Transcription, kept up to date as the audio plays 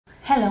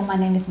Hello, my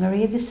name is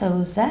Maria de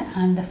Souza.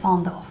 I'm the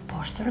founder of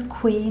Posture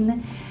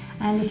Queen,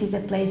 and this is a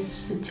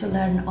place to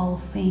learn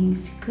all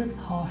things good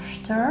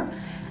posture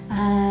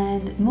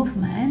and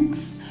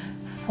movements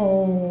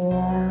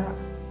for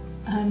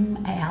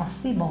a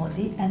healthy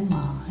body and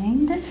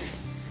mind,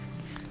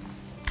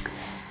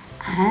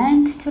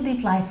 and to live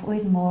life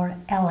with more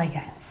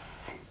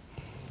elegance,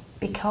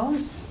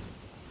 because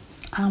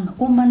I'm a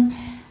woman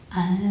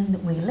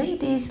and we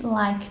ladies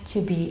like to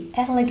be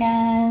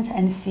elegant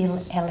and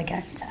feel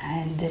elegant,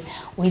 and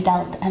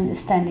without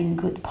understanding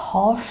good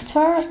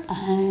posture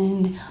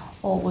and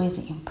always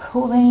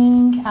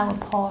improving our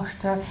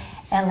posture,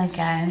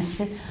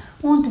 elegance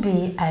won't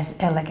be as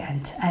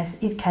elegant as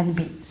it can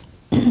be.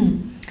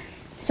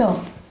 So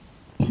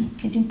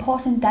it's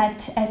important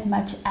that as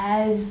much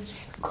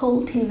as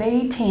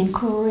cultivating,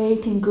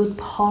 creating good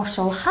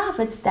postural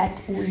habits,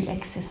 that we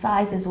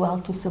exercise as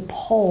well to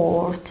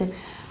support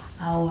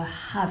our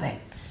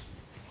habits.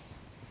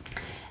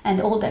 And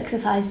all the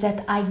exercise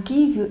that I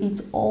give you,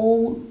 it's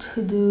all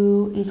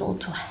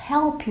to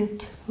help you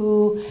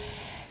to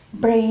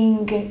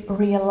bring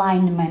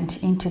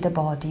realignment into the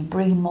body,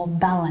 bring more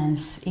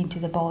balance into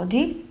the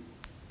body,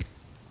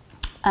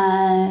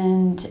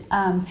 and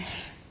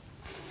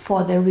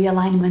for the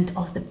realignment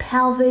of the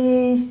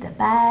pelvis, the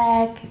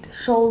back, the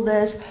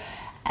shoulders,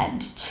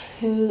 and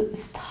to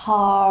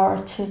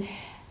start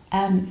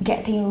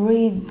getting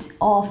rid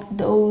of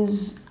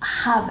those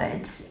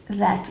habits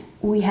that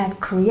we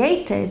have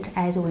created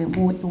as we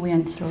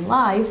went through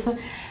life,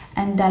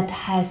 and that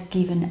has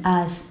given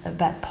us a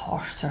bad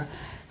posture.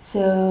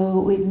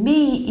 So with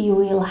me you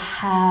will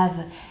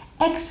have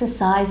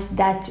exercise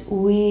that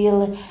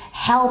will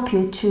help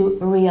you to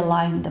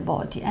realign the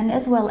body, and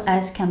as well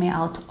as coming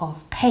out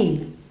of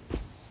pain.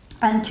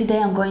 And today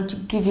I'm going to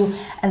give you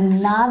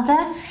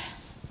another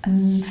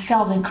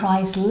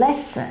Feldenkrais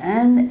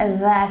lesson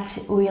that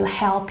will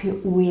help you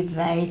with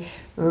the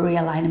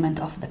realignment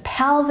of the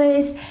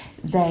pelvis,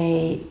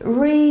 the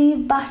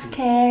rib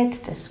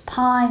basket, the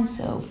spine,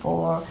 so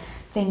for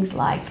things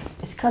like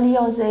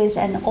scoliosis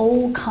and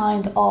all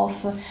kind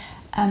of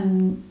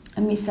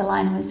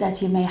misalignments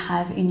that you may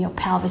have in your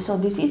pelvis. So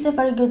this is a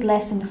very good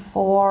lesson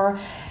for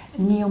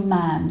new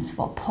moms,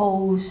 for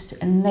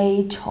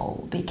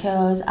postnatal,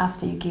 because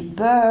after you give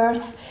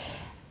birth,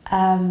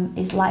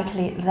 it's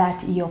likely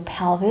that your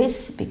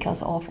pelvis,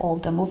 because of all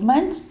the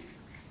movements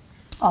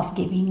of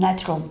giving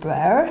natural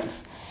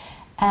birth,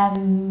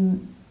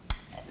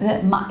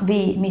 there might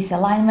be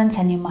misalignments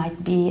and you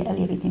might be a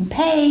little bit in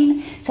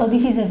pain. So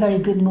this is a very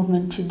good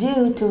movement to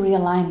do to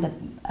realign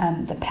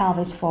the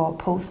pelvis for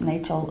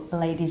postnatal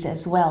ladies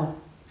as well.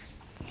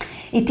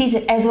 It is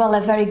as well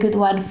a very good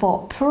one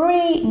for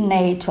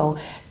prenatal,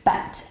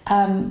 but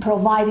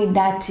provided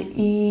that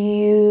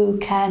you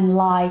can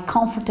lie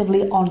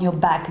comfortably on your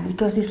back,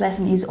 because this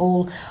lesson is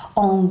all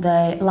on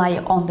the lie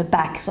on the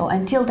back. So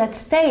until that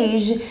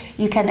stage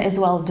you can as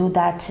well do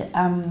that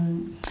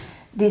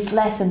this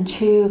lesson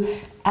to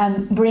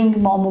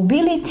bring more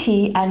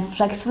mobility and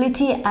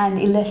flexibility and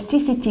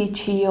elasticity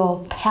to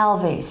your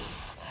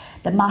pelvis,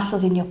 the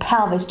muscles in your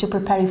pelvis, to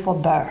prepare you for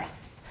birth.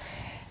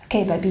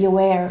 Okay, but be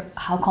aware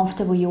how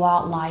comfortable you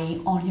are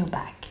lying on your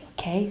back.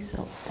 Okay,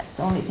 so that's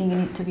the only thing you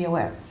need to be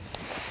aware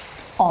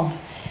of.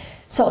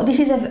 So this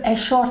is a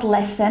short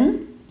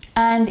lesson,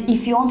 and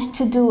if you want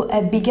to do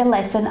a bigger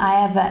lesson, I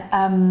have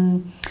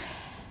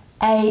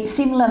a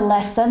similar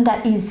lesson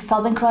that is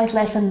Feldenkrais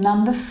lesson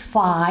number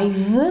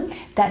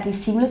 5, that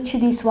is similar to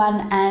this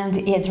one, and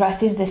it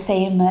addresses the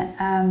same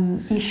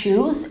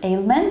issues,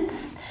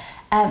 ailments,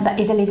 but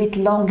it's a little bit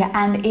longer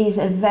and is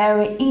a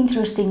very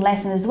interesting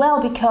lesson as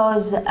well,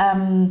 because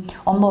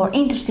or more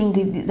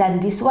interesting than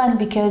this one,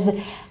 because it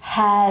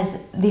has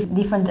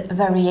different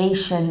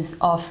variations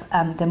of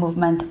the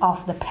movement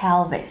of the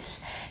pelvis,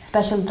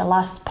 especially the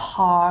last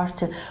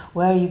part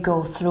where you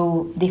go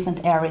through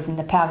different areas in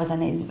the pelvis,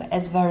 and it's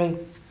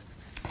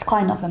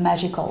kind of a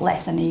magical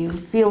lesson. You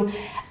feel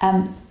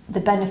the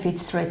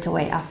benefits straight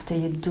away after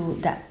you do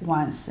that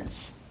once.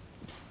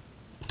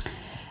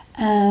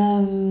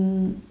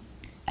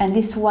 And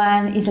this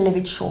one is a little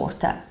bit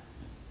shorter.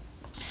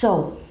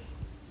 So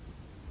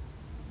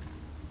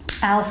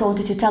I also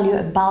wanted to tell you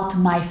about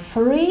my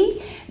free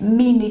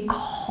mini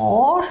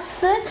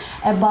course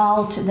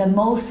about the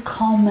most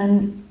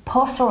common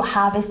postural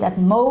habits that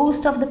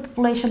most of the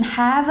population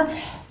have,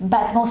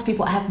 but most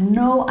people have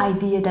no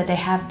idea that they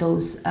have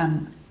those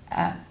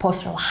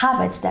postural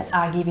habits that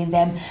are giving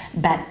them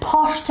bad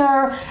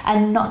posture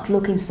and not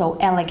looking so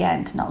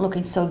elegant, not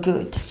looking so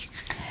good.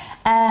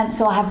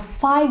 So I have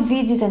 5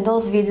 videos, and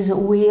those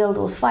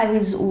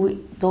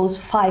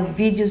five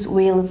videos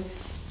will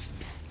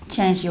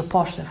change your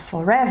posture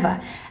forever.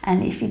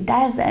 And if it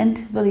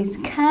doesn't, please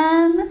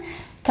come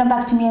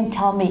back to me and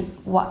tell me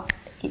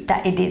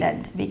that it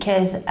didn't,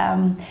 because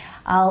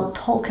I'll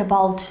talk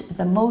about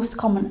the most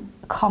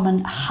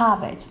common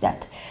habits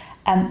that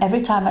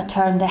every time I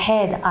turn the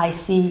head, I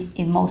see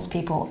in most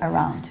people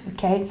around,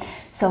 okay?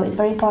 So it's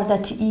very important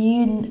that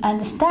you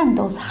understand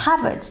those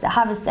habits, the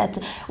habits that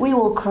we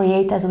will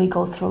create as we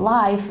go through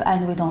life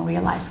and we don't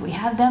realize we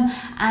have them,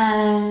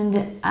 and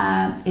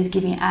it's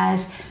giving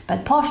us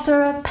bad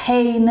posture,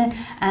 pain,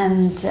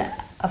 and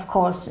of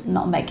course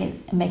not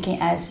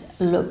making us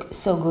look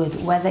so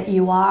good, whether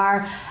you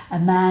are a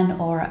man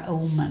or a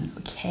woman,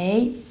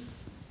 okay?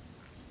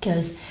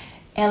 Because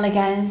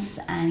elegance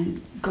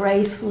and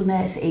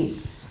gracefulness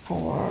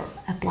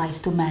applies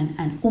to men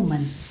and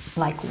women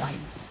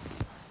likewise,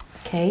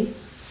 okay?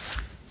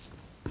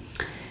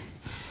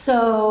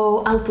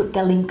 So I'll put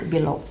the link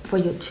below for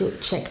you to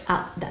check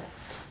out that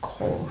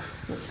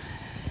course.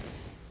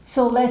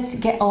 So let's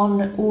get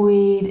on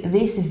with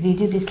this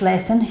video, this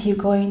lesson. You're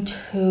going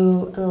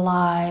to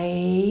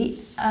lie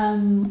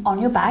on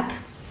your back.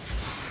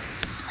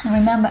 And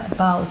remember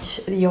about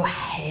your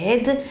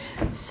head.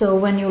 So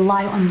when you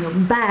lie on your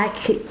back,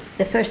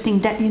 the first thing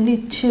that you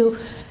need to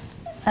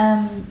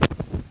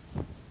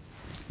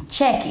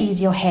check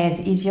is your head.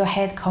 Is your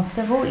head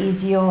comfortable?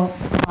 Is your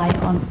lie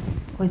on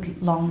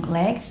with long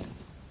legs?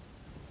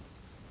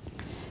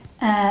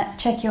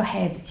 Check your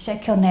head,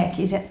 check your neck.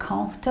 Is it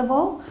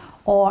comfortable?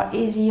 Or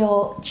is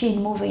your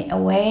chin moving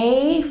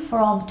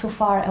too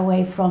far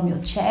away from your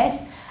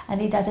chest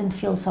and it doesn't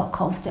feel so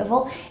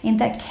comfortable? In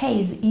that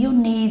case, you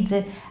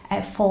need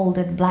a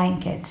folded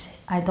blanket.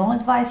 I don't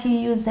advise you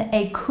use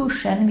a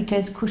cushion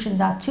because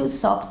cushions are too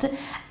soft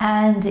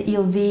and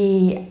you'll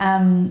be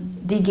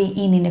digging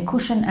in a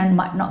cushion and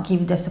might not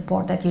give you the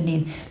support that you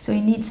need. So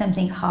you need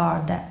something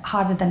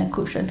harder than a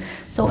cushion.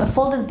 So a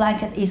folded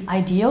blanket is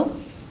ideal.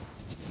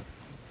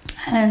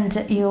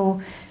 And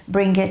you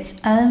bring it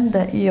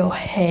under your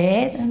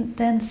head and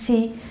then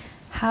see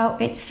how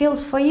it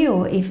feels for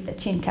you. If the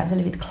chin comes a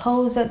little bit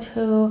closer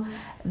to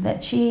the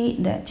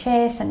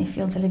chest, and it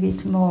feels a little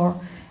bit more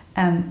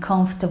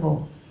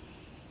comfortable.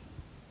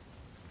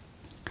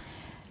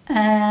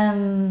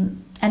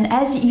 And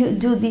as you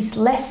do these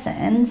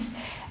lessons,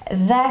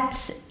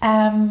 that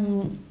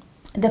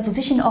the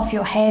position of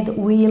your head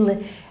will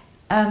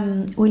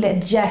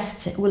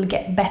adjust, will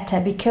get better,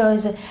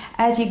 because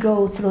as you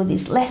go through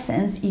these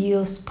lessons,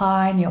 your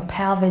spine, your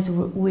pelvis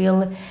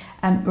will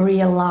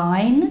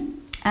realign,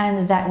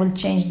 and that will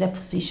change the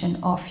position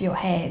of your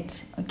head,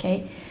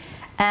 okay?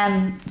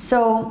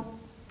 So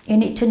you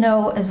need to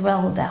know as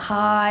well the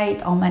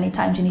height, or many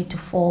times you need to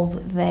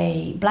fold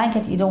the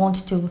blanket. You don't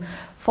want to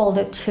fold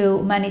it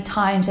too many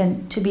times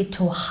and to be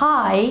too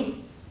high,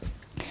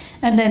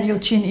 and then your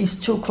chin is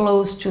too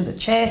close to the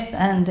chest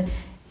and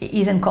it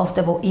isn't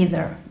comfortable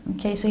either,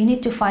 okay? So you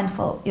need to find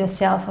for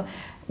yourself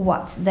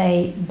what's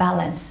the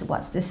balance,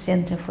 what's the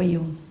center for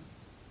you.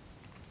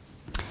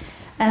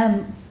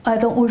 I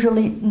don't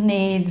usually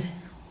need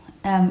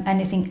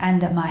anything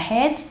under my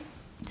head,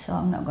 so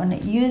I'm not going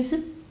to use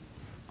it,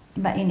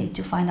 but you need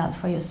to find out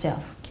for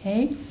yourself,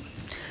 okay?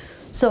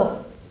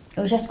 So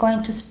we're just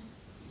going to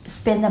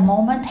spend a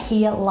moment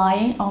here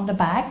lying on the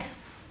back.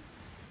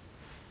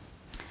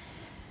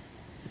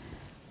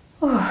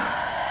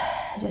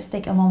 Just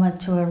take a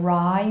moment to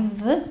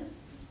arrive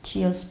to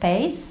your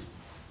space,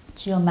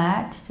 to your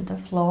mat, to the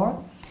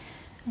floor.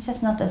 And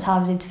just notice how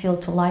does it feel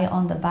to lie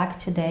on the back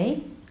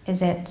today.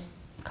 Is it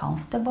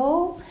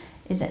comfortable?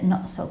 Is it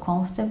not so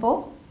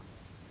comfortable?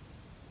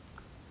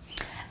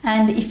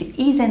 And if it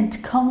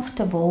isn't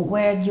comfortable,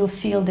 where do you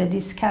feel the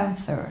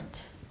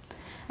discomfort?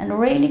 And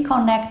really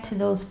connect to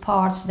those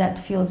parts that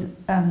feel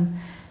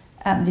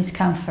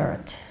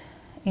discomfort.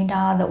 In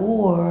other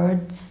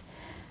words,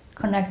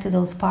 connect to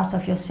those parts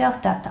of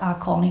yourself that are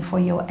calling for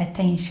your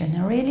attention,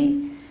 and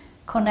really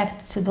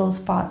connect to those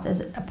parts as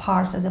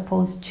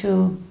opposed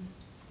to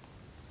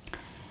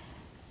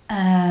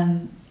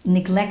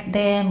neglect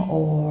them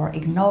or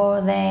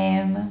ignore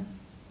them,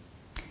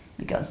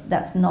 because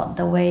that's not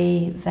the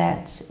way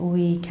that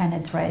we can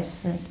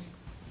address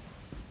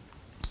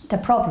the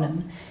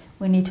problem.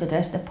 We need to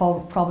address the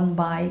problem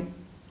by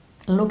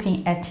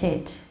looking at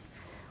it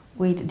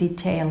with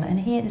detail.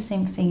 And here the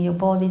same thing, your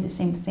body is the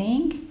same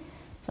thing.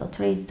 So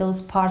treat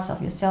those parts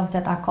of yourself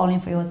that are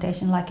calling for your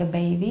attention like a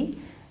baby.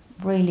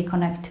 Really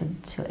connect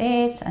to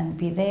it and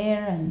be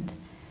there, and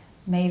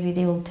maybe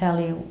they will tell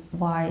you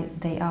why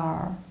they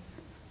are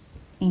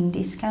in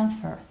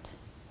discomfort.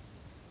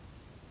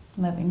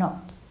 Maybe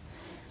not.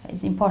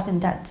 It's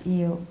important that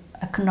you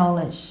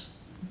acknowledge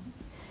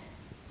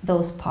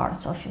those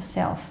parts of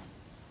yourself.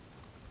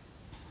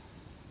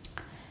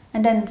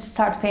 And then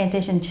start paying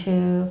attention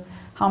to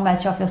how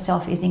much of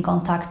yourself is in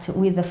contact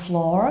with the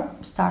floor.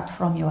 Start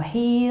from your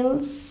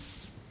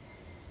heels.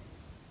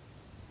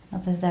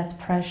 Notice that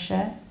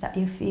pressure that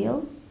you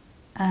feel.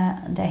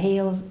 The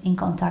heels in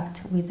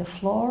contact with the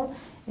floor.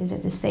 Is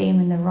it the same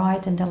in the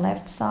right and the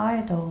left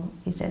side, or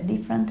is it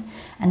different?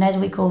 And as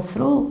we go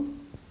through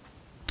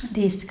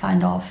this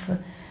kind of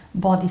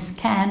body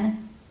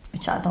scan,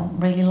 which I don't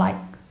really like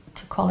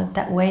to call it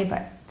that way,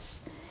 but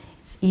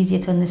it's easier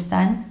to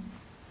understand.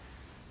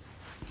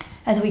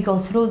 As we go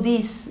through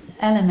these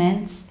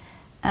elements,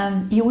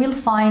 you will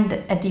find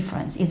a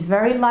difference. It's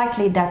very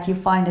likely that you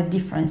find a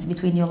difference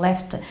between your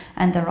left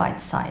and the right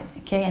side,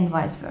 okay, and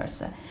vice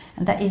versa.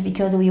 And that is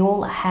because we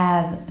all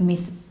have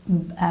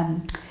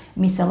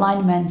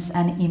misalignments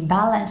and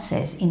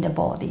imbalances in the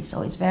body.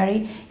 So it's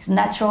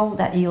natural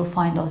that you'll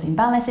find those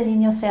imbalances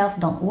in yourself.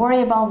 Don't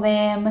worry about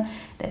them.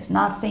 There's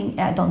nothing,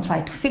 don't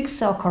try to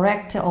fix or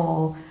correct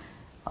or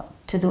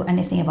to do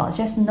anything about it.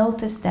 Just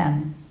notice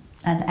them.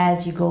 And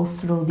as you go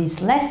through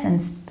these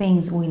lessons,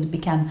 things will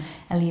become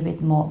a little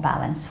bit more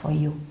balanced for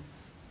you.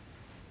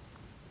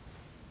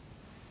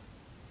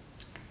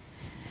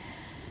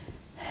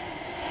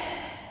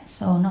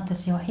 So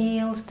notice your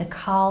heels, the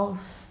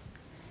calves,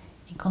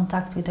 in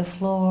contact with the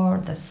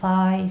floor, the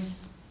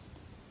thighs.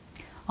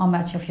 How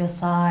much of your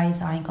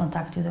sides are in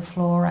contact with the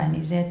floor, and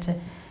is it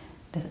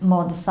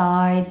more the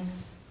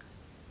sides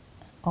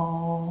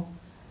or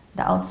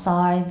the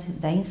outside,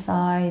 the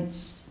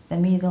insides, the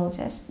middle?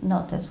 Just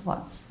notice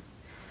what's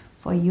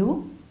for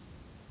you.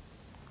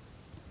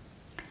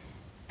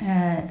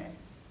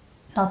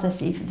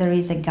 Notice if there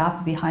is a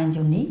gap behind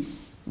your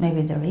knees.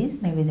 Maybe there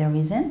is, maybe there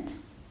isn't.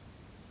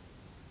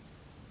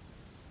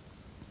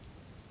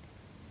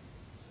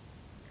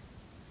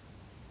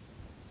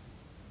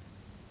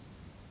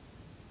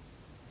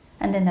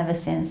 And then have a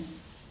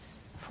sense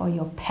for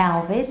your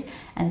pelvis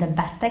and the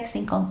buttocks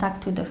in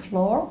contact with the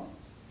floor.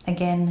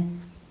 Again,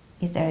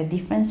 is there a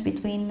difference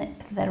between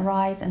the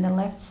right and the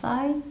left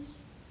sides?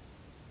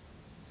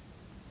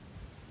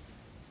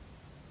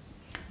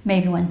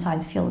 Maybe one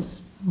side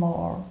feels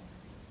more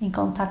in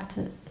contact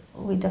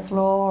with the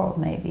floor, or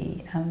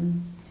maybe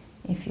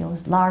it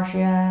feels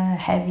larger,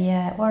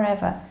 heavier,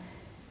 wherever.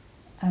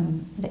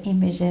 The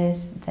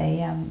images,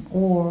 the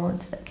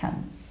words that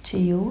come to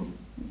you,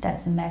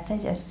 doesn't matter,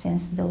 just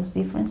sense those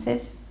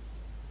differences.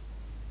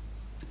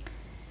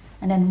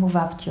 And then move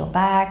up to your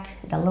back,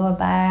 the lower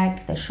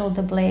back, the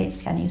shoulder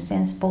blades. Can you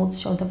sense both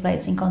shoulder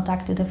blades in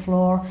contact with the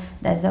floor?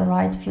 Does the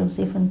right feel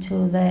different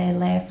to the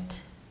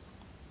left?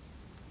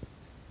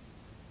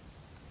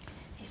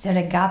 Is there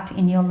a gap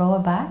in your lower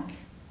back?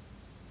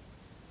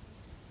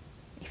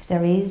 If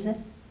there is,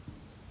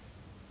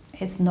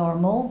 it's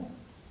normal.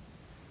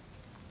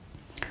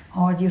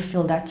 Or do you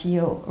feel that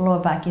your lower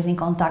back is in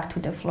contact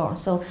with the floor?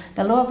 So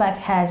the lower back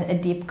has a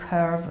deep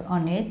curve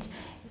on it.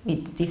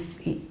 It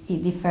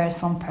differs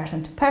from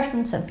person to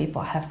person. Some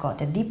people have got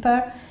a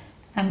deeper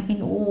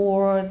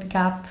inward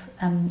gap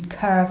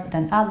curve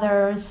than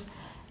others.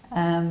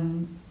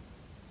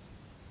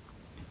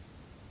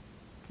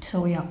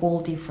 So we are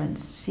all different.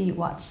 See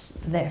what's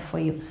there for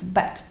you.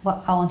 But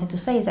what I wanted to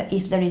say is that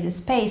if there is a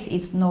space,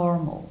 it's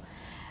normal.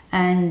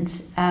 And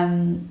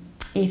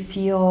if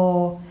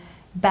your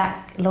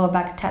lower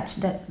back touch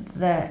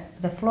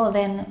the floor,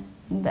 then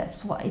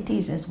that's what it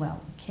is as well,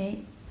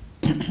 okay?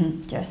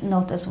 Just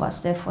notice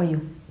what's there for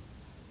you.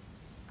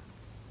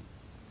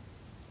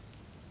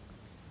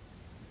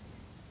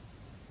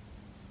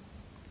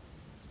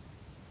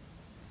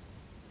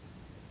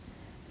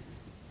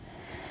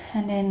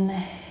 And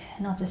then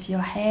notice your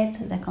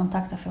head, the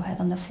contact of your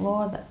head on the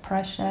floor, the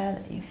pressure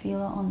that you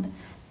feel on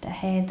the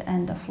head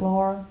and the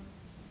floor.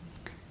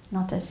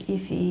 Notice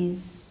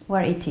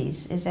where it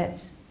is. Is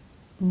it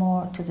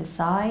more to the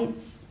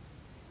sides,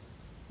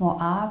 more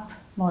up,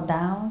 more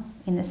down,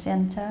 in the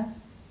center?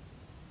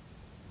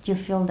 Do you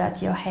feel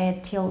that your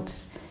head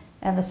tilts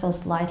ever so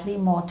slightly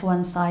more to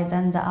one side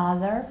than the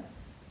other?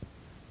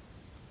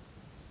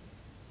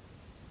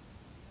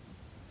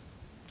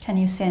 Can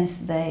you sense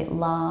the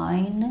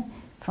line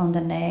from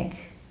the neck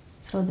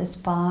through the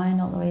spine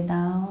all the way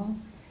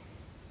down?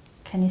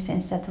 Can you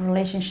sense that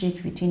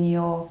relationship between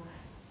your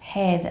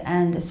head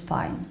and the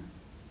spine?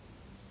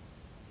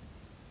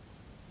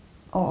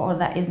 Or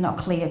that is not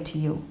clear to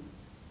you?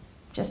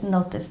 Just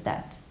notice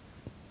that.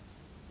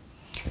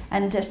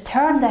 And just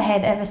turn the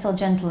head ever so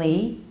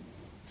gently,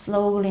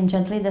 slowly and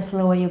gently. The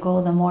slower you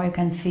go, the more you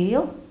can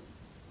feel.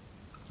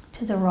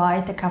 To the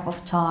right a couple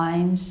of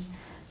times.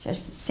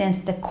 Just sense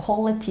the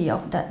quality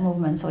of that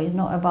movement. So it's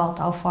not about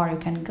how far you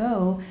can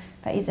go,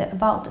 but it's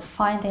about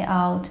finding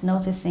out,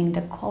 noticing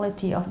the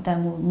quality of the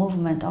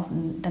movement of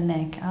the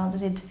neck. How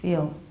does it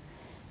feel?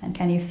 And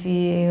can you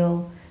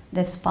feel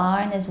the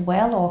spine as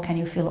well, or can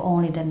you feel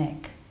only the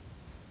neck?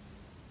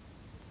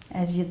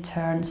 As you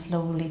turn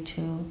slowly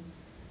to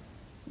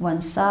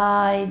one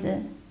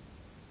side,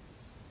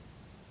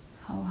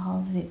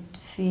 how does it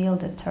feel,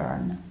 the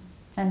turn?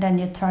 And then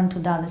you turn to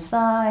the other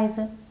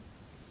side.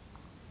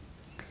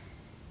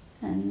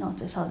 And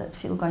notice how that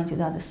feels going to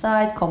the other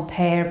side.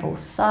 Compare both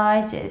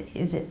sides.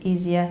 Is it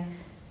easier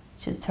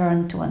to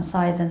turn to one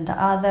side than the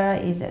other?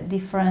 Is it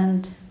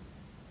different?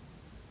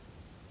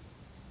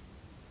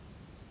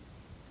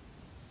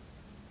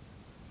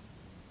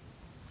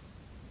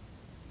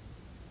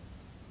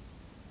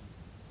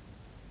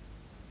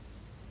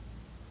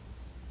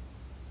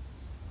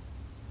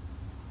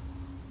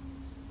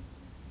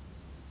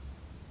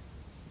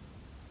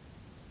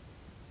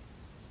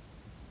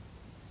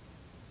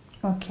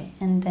 Okay,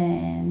 and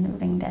then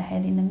bring the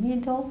head in the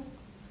middle.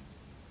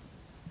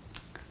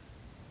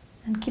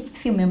 And keep a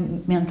few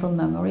mental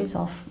memories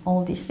of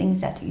all these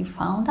things that you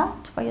found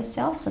out for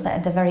yourself, so that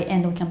at the very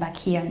end we come back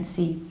here and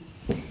see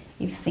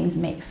if things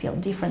may feel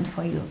different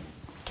for you.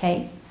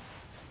 Okay?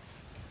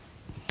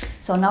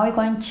 So now we're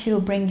going to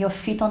bring your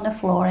feet on the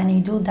floor, and you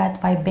do that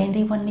by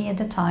bending one knee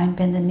at a time.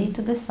 Bend the knee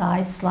to the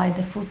side, slide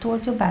the foot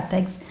towards your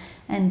buttocks,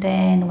 and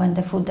then when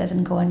the foot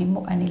doesn't go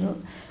any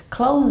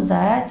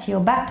closer to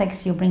your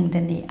buttocks, you bring the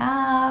knee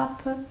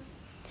up.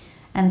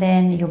 And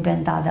then you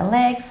bend the other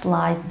leg,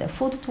 slide the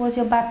foot towards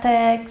your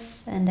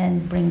buttocks, and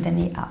then bring the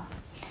knee up.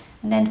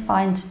 And then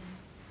find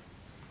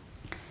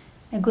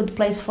a good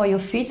place for your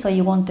feet. So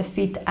you want the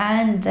feet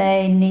and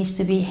the knees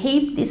to be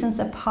hip distance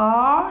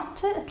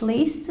apart, at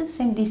least,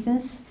 same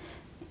distance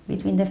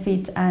between the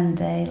feet and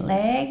the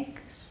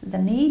legs, the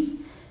knees.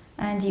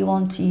 And you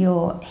want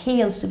your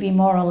heels to be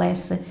more or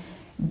less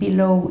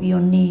below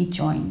your knee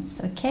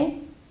joints, okay?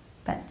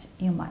 But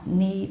you might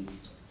need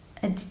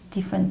a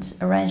different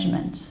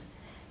arrangement.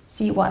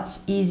 See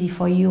what's easy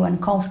for you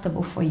and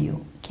comfortable for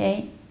you,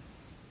 okay?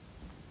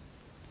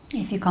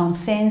 If you can't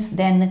sense,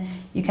 then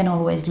you can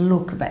always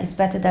look, but it's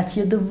better that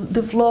you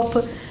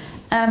develop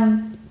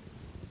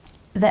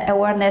the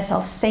awareness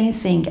of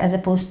sensing as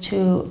opposed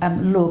to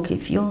look.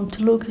 If you want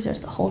to look,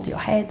 just hold your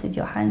head with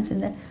your hands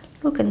and then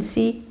look and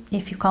see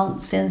if you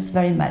can't sense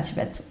very much,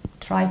 but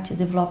try to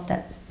develop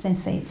that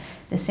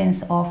the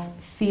sense of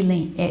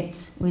feeling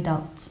it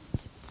without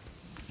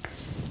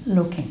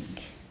looking.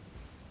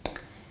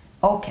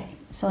 Okay,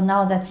 so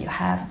now that you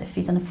have the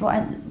feet on the floor,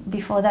 and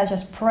before that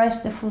just press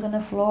the foot on the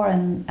floor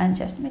and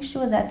just make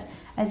sure that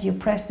as you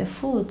press the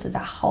foot, the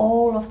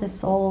whole of the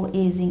sole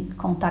is in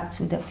contact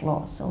with the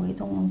floor. So you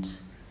don't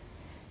want,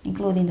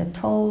 including the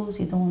toes,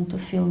 you don't want to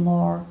feel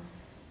more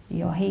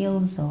your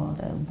heels or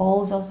the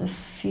balls of the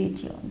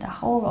feet. The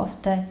whole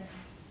of the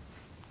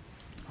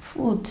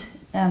foot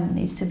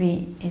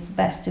is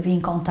best to be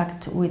in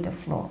contact with the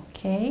floor,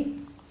 okay?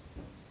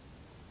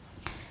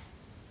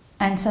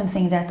 And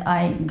something that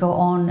I go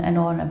on and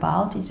on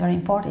about is very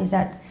important, is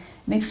that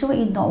make sure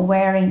you're not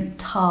wearing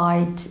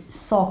tight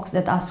socks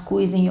that are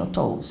squeezing your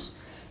toes.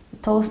 The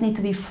toes need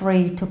to be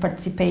free to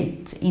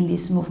participate in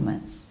these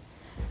movements.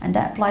 And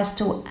that applies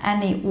to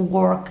any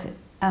work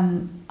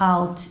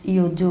out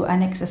you do,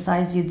 an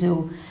exercise you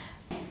do.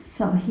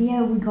 So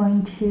here we're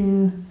going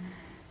to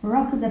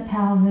rock the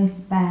pelvis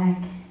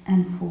back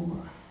and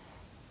forth,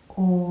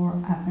 or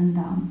up and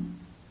down.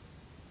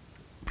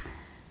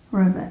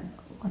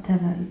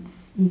 Whatever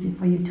it's easy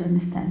for you to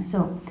understand.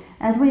 So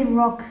as we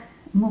move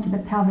the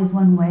pelvis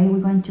one way, we're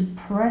going to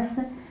press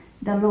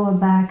the lower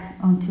back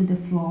onto the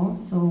floor.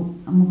 So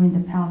I'm moving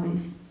the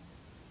pelvis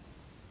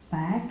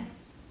back,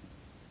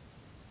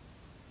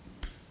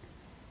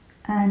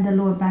 and the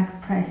lower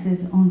back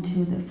presses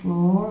onto the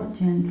floor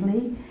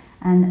gently.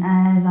 And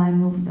as I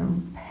move the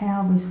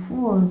pelvis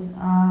forwards,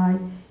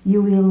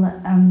 you will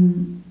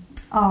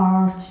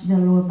arch the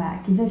lower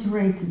back.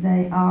 Exaggerate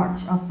the arch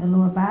of the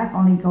lower back,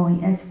 only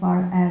going as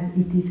far as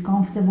it is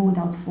comfortable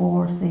without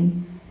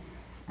forcing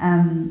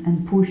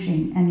and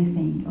pushing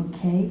anything,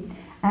 okay?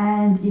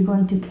 And you're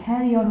going to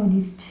carry on with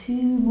these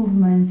two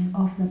movements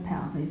of the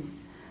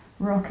pelvis,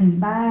 rocking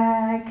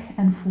back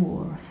and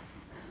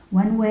forth.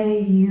 One way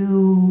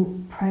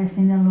you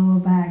pressing the lower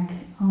back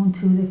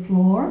onto the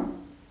floor,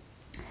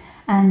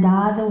 and the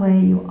other way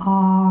you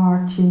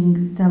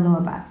arching the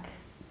lower back,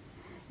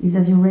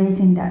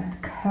 exaggerating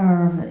that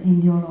curve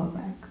in your lower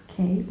back,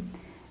 okay?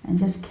 And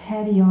just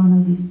carry on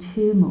with these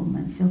two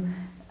movements. So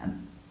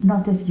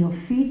notice your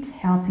feet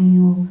helping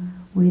you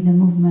with the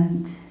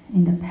movement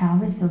in the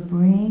pelvis. So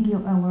bring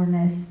your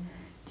awareness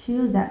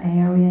to the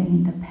area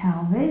in the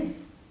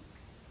pelvis,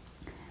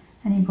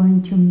 and you're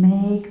going to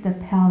make the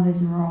pelvis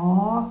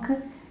rock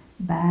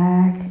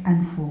back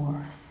and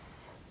forth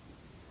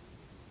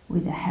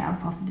with the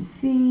help of the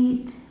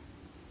feet.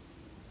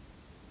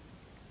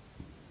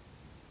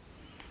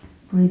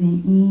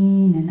 Breathing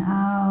in and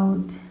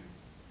out,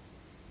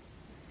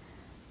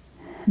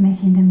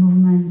 making the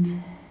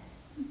movement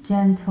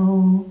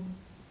gentle,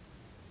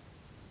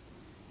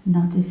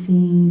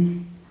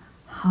 noticing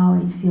how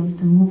it feels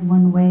to move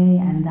one way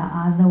and the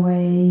other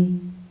way.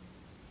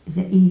 Is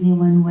it easy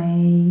one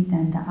way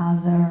than the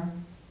other?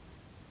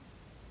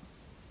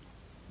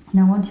 And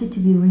I want you to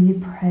be really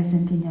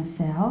present in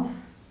yourself.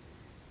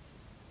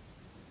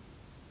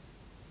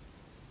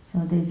 So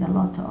there's a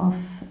lot of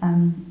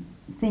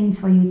things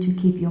for you to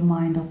keep your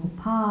mind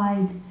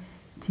occupied,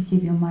 to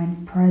keep your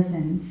mind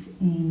present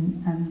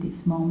in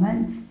this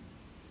moment.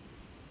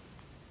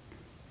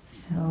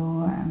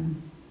 So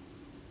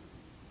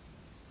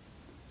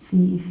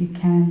see if you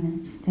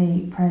can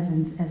stay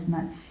present as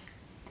much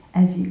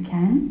as you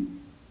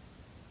can.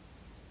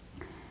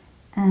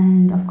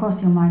 And of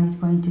course your mind is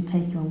going to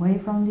take you away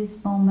from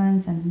this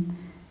moment, and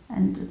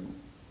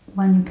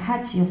when you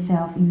catch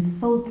yourself in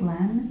thought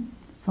land,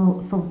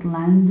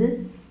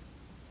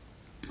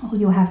 all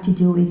you have to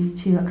do is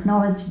to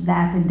acknowledge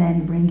that, and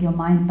then bring your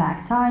mind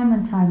back time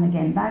and time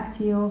again, back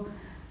to your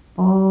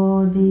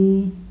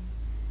body,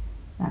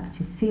 back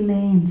to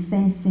feeling and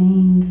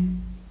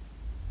sensing.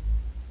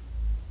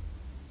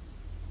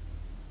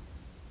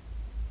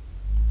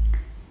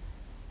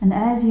 And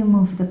as you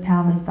move the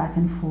pelvis back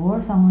and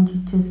forth, I want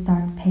you to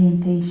start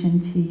paying attention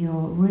to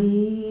your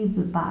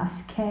rib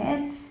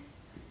basket.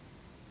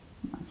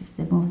 Just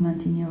the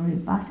movement in your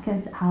rib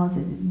basket. How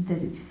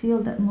does it feel,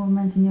 that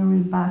movement in your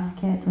rib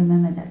basket?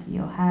 Remember that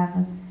you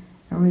have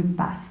a rib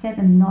basket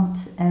and not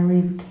a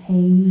rib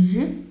cage,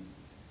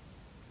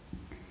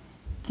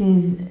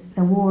 because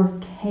the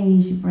word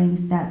cage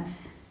brings that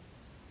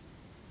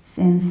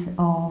sense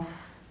of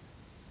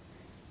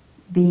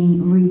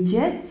being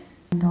rigid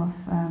and of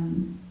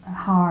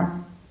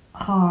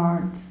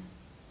hard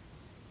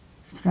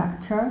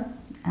structure,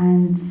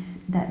 and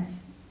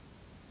that's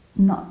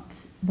not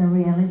the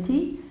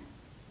reality,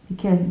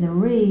 because the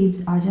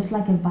ribs are just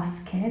like a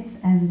basket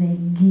and they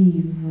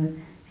give.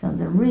 So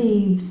the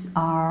ribs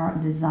are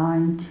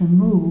designed to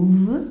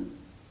move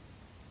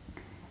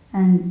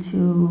and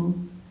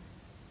to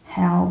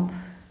help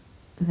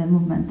the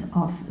movement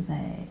of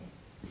the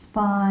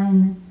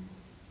spine,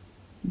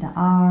 the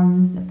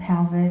arms, the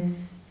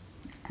pelvis.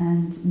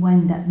 And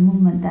when that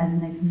movement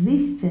doesn't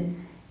exist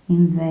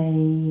in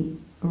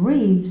the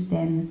ribs,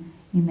 then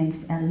it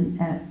makes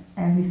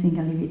everything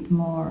a little bit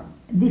more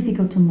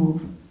difficult to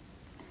move,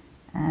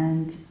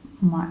 and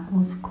might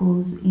also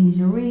cause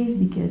injuries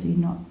because you're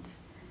not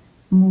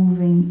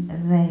moving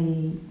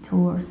the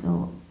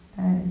torso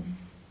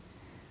as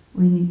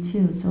we need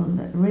to. So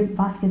the rib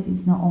basket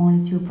is not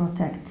only to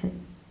protect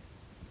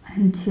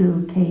and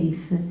to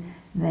case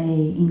the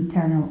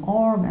internal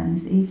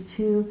organs, is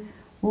to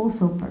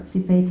also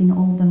participate in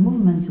all the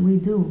movements we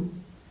do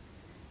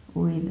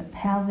with the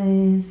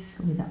pelvis,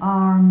 with the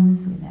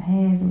arms, with the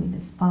head, with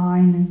the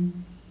spine.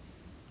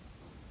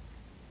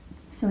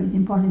 So it's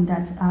important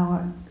that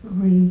our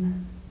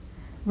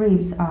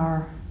ribs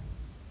are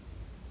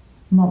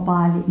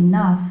mobile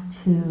enough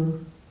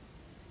to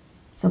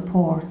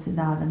support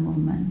the other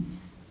movements.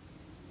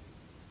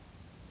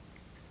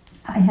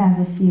 I have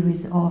a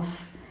series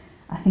of,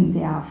 I think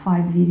there are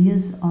 5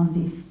 videos on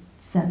this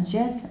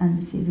subject,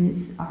 and the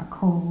series are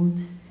called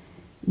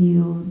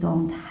 "You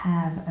Don't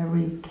Have a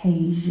Rib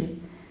Cage."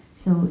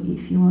 So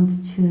if you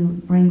want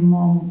to bring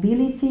more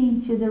mobility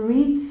into the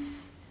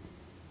ribs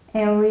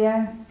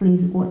area,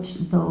 please watch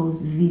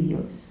those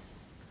videos.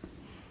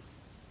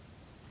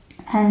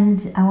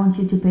 And I want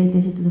you to pay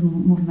attention to the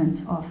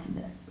movement of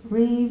the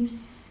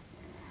ribs,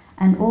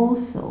 and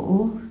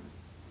also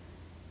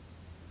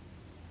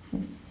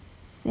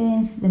just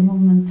sense the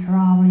movement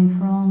traveling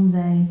from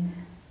the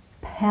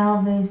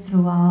pelvis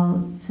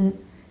throughout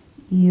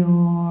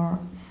your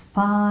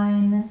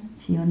spine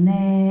to your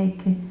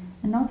neck,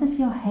 and notice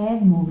your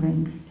head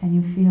moving. Can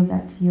you feel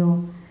that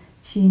your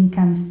chin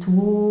comes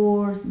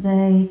towards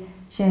the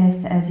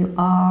chest as you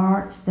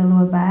arch the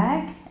lower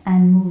back,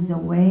 and moves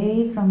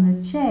away from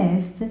the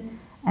chest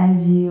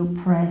as you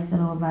press the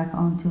lower back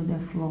onto the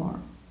floor?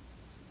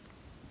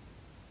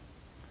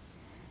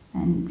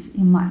 And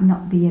it might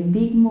not be a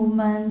big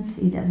movement,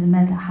 it doesn't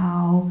matter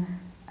how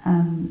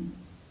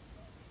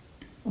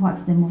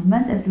what's the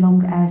movement, as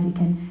long as you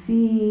can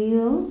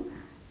feel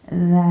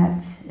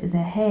that the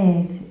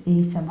head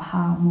is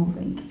somehow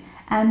moving.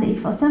 And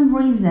if for some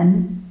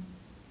reason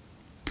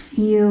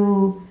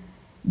you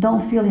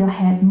don't feel your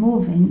head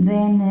moving,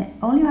 then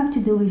all you have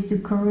to do is to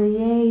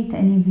create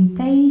an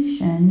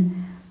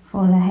invitation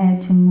for the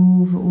head to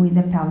move with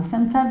the pelvis.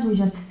 Sometimes we're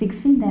just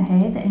fixing the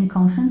head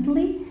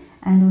inconsciously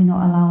and we're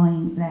not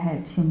allowing the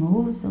head to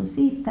move. So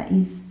see if that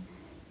is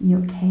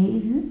your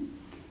case,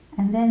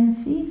 and then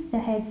see if the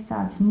head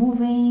starts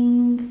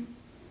moving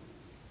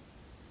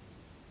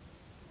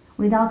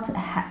without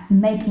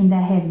making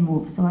the head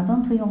move. So I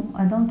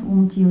don't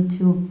want you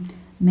to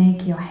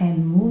make your head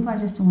move, I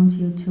just want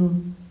you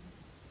to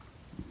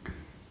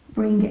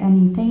bring an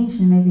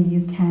intention. Maybe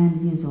you can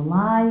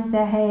visualize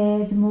the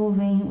head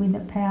moving with the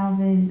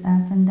pelvis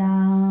up and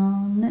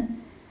down,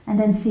 and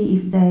then see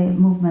if the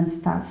movement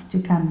starts to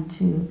come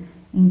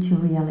into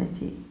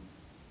reality.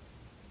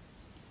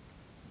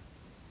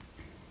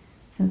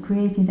 So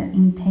creating that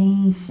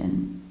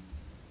intention.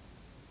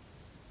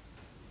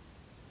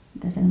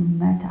 Doesn't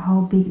matter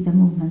how big the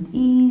movement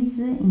is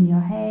in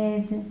your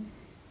head.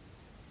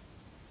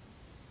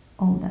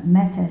 All that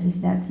matters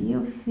is that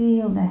you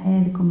feel the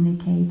head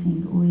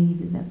communicating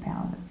with the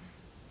pelvis.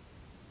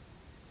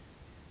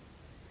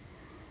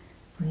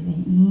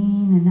 Breathing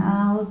in and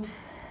out.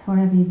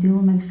 Whatever you do,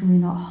 make sure you're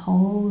not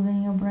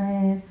holding your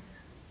breath.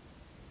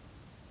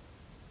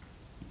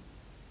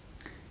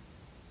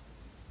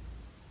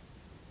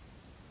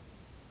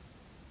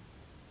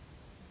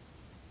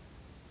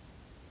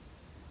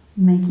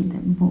 Making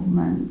the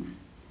movement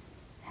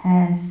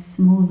as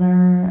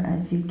smoother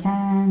as you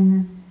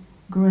can,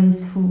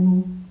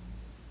 graceful.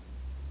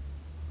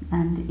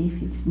 And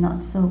if it's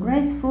not so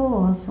graceful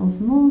or so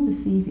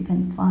smooth, see if you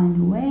can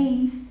find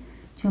ways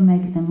to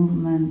make the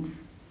movement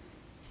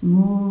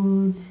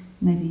smooth.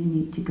 Maybe you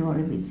need to go a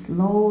little bit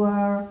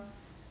slower,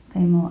 pay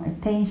more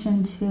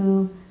attention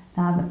to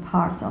the other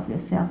parts of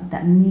yourself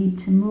that need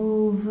to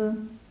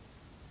move.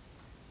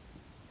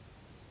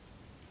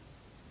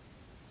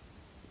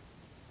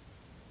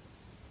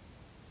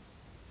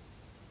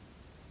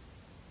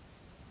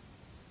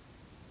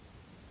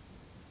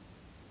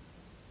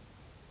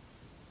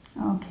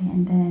 Okay,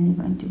 and then you're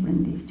going to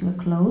bring this to a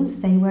close.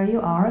 Stay where you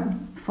are.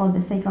 For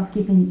the sake of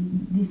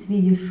keeping this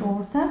video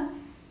shorter,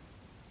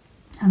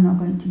 I'm not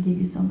going to give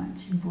you so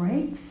much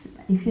breaks.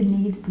 If you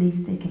need,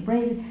 please take a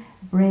break.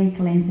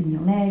 Lengthen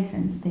your legs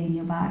and stay in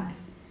your back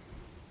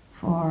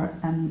for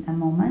a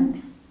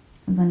moment.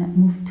 We're going to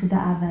move to the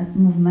other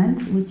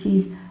movement, which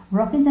is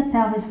rocking the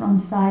pelvis from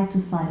side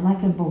to side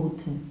like a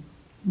boat.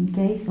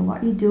 Okay, so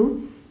what you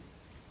do,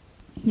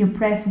 you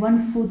press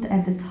one foot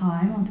at a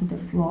time onto the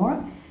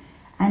floor,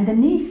 and the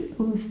knees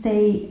will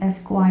stay as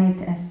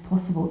quiet as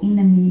possible in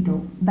the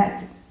middle,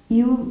 but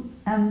you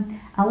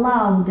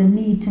allow the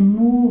knee to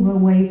move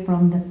away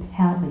from the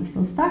pelvis.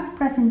 So start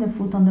pressing the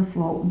foot on the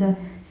floor.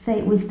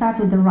 Say we start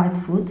with the right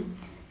foot.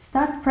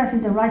 Start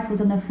pressing the right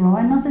foot on the floor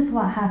and notice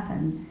what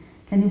happens.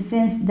 Can you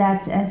sense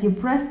that as you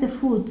press the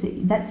foot,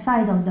 that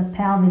side of the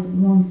pelvis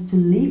wants to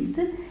lift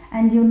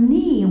and your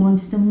knee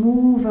wants to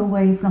move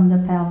away from the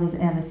pelvis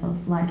ever so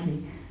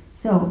slightly.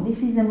 So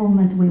this is the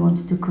movement we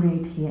want to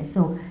create here.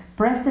 So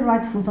press the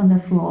right foot on the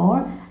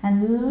floor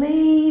and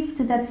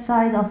lift that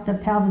side of the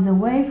pelvis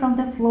away from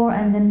the floor,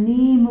 and the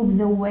knee moves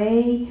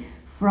away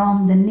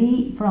from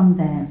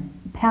the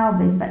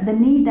pelvis, but the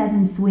knee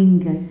doesn't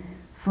swing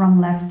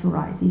from left to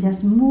right. It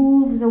just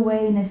moves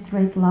away in a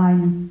straight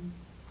line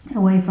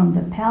away from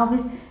the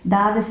pelvis. The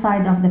other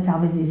side of the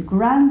pelvis is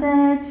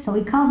grounded, so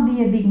it can't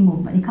be a big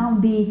movement, it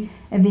can't be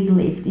a big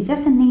lift. It's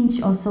just an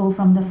inch or so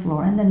from the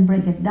floor, and then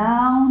bring it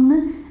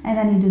down, and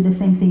then you do the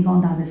same thing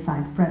on the other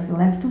side. Press the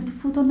left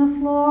foot on the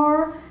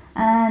floor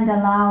and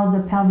allow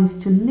the pelvis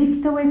to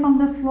lift away from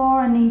the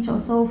floor, an inch or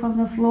so from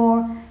the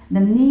floor.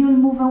 The knee will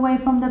move away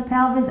from the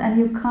pelvis, and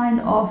you kind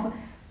of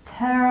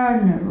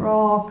turn,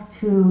 rock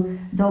to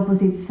the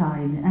opposite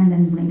side, and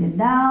then bring it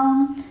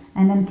down,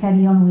 and then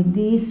carry on with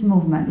this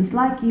movement. It's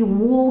like you're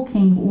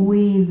walking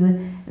with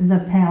the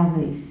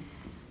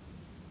pelvis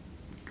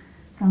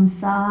from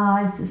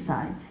side to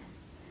side,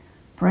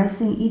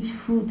 pressing each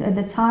foot at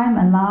a time,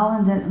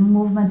 allowing the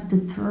movement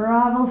to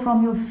travel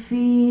from your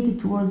feet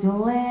towards your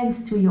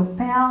legs to your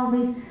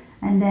pelvis,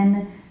 and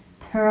then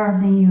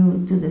turning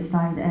you to the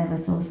side ever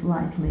so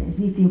slightly, as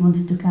if you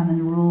wanted to come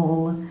and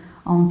roll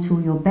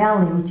onto your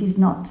belly, which is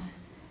not,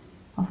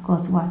 of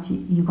course, what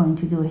you're going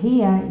to do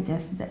here. It's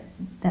just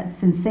that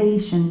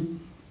sensation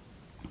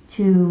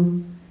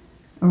to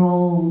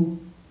roll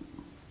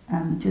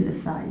to the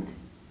side.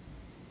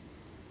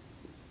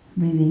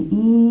 Breathing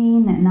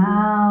in and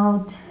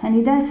out, and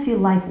it does feel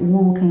like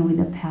walking with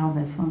the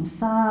pelvis from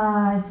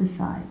side to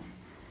side.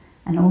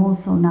 And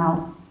also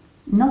now,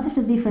 notice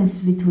the difference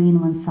between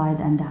one side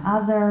and the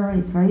other.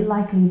 It's very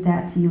likely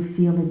that you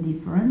feel a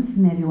difference.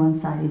 Maybe one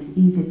side is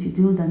easier to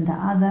do than the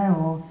other,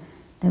 or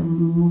the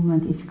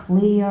movement is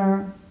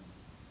clear.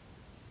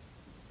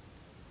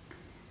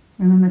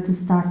 Remember to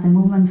start the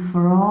movement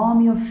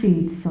from your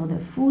feet. So the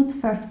foot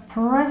first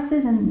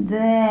presses, and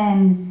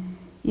then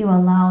you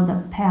allow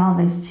the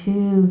pelvis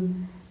to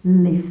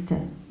lift.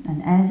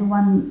 And as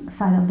one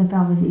side of the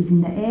pelvis is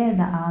in the air,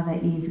 the other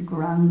is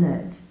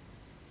grounded.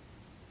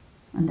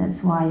 And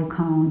that's why you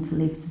can't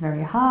lift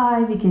very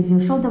high, because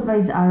your shoulder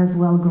blades are as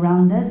well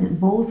grounded.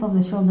 Both of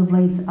the shoulder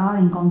blades are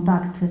in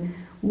contact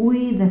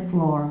with the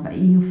floor, but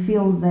you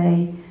feel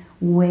the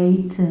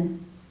weight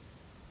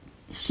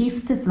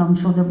shift from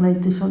shoulder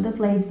blade to shoulder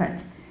blade,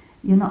 but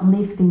you're not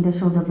lifting the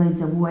shoulder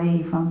blades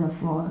away from the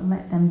floor.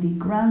 Let them be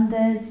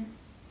grounded.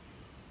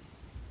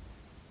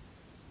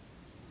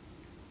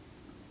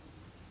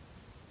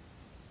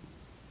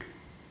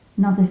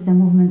 Notice the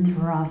movement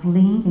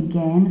traveling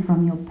again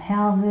from your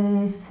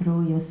pelvis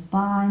through your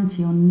spine to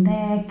your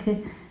neck,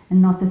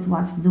 and notice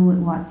what's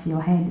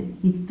your head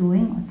is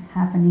doing, what's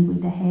happening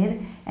with the head.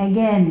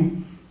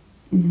 Again,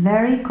 it's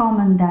very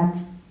common that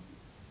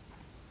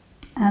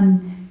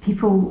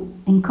people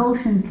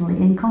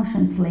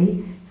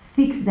unconsciously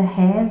fix the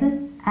head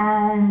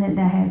and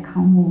the head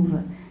can't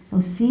move. So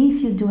see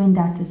if you're doing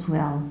that as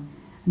well.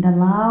 And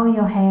allow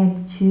your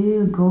head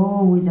to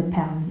go with the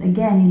pelvis.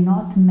 Again, you're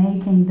not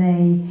making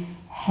the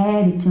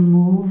head to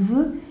move,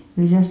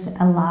 you're just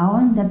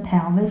allowing the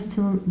pelvis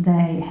the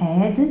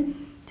head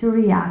to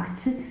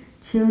react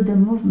to the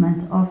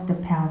movement of the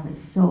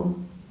pelvis. So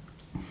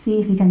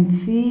see if you can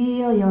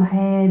feel your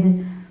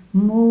head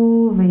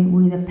moving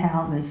with the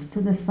pelvis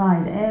to the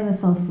side ever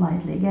so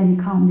slightly. Again,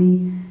 it can't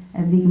be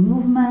a big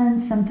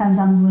movement. Sometimes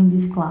I'm doing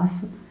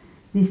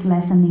this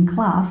lesson in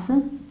class,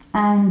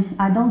 and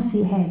I don't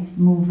see heads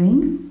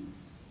moving,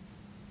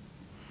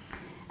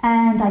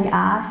 and I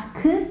ask,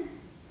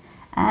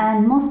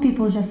 and most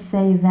people just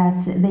say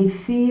that they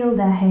feel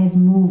the head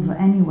move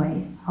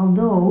anyway,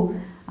 although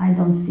I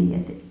don't see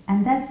it.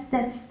 And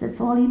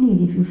that's all you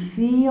need. If you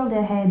feel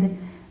the head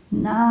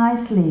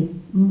nicely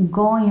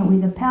going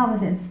with the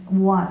pelvis, that's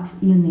what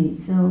you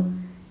need. So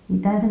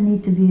it doesn't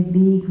need to be a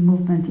big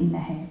movement in the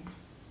head.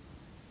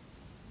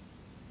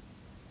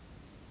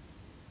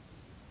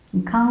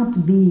 It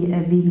can't be a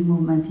big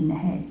movement in the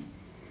head.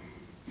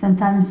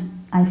 Sometimes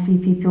I see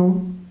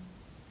people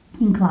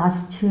in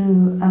class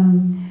too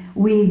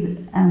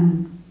with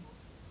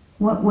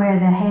where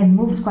the head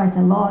moves quite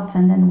a lot,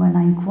 and then when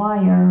I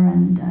inquire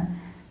and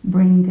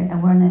bring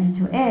awareness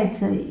to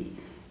it,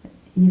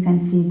 you can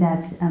see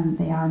that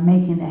they are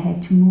making the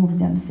head to move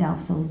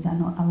themselves, so they're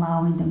not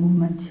allowing the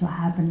movement to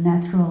happen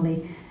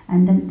naturally.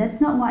 And then that's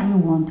not what you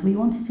want. We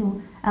want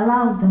to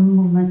allow the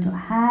movement to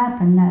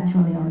happen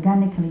naturally,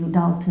 organically,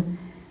 without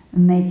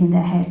making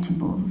the head to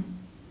move.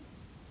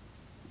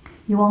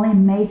 You're only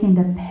making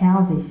the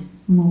pelvis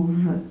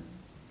move,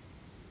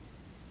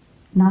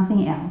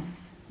 nothing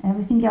else.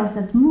 Everything else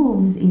that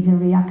moves is a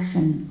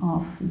reaction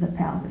of the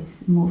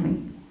pelvis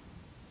moving.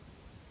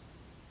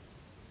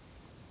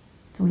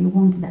 So you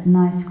want that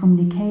nice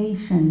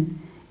communication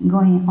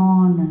going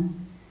on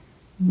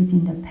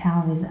between the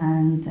pelvis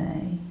and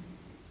the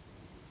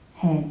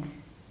head.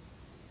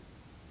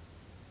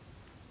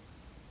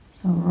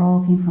 So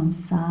rocking from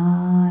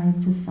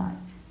side to side.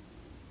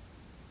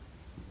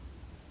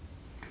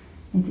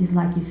 It is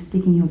like you're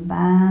sticking your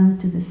bum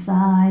to the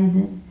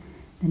side.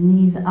 The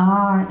knees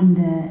are in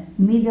the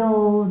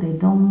middle, they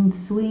don't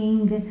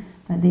swing,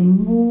 but they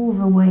move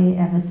away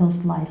ever so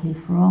slightly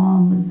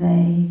from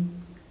the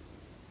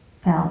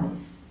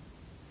pelvis.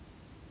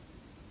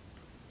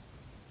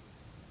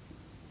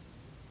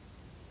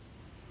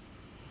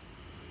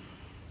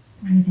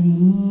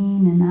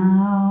 Breathing in and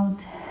out.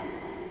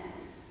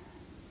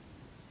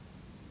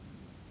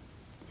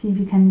 See if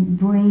you can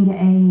bring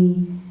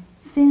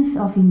a sense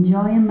of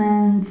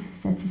enjoyment,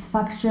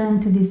 satisfaction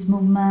to this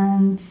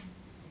movement.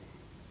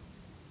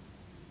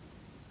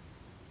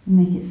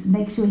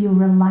 Make sure you're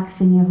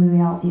relaxing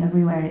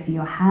everywhere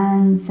your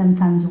hands.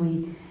 Sometimes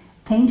we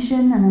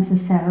tension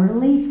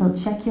unnecessarily, so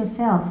check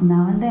yourself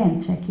now and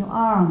then. Check your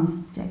arms,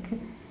 check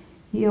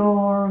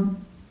your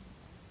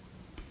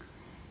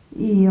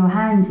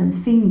hands and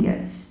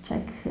fingers,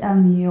 check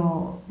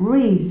your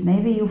ribs.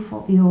 Maybe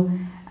you're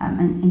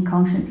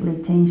unconsciously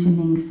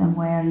tensioning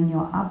somewhere in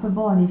your upper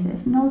body.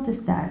 Just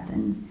notice that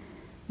and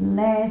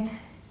let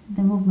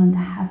the movement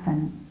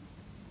happen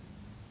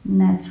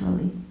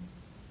naturally.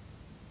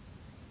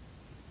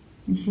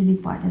 It should be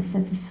quite a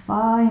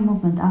satisfying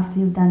movement after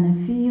you've done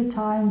a few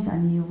times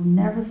and your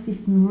nervous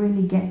system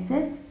really gets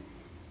it.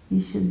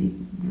 It should be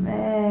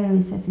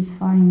very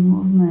satisfying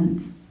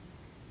movement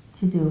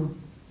to do.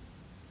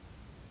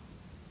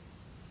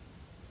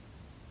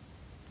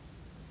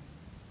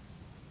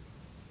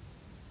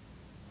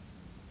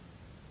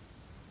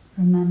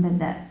 Remember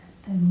that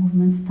the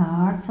movement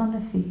starts on the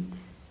feet.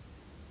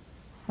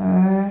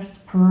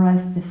 First,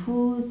 press the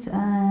foot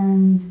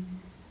and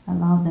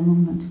allow the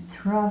movement to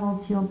travel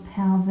to your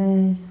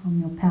pelvis,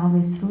 from your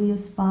pelvis through your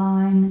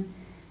spine,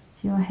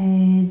 to your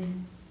head.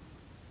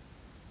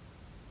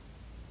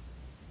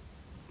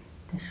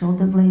 The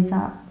shoulder blades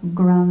are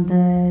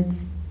grounded.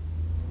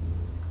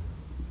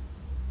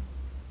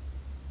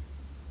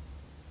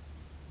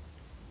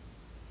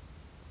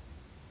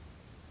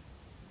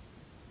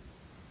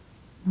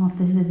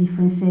 Notice the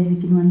differences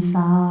between one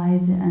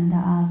side and the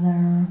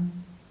other.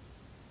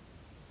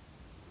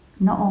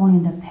 Not only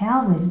in the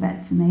pelvis,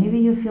 but maybe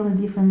you feel a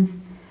difference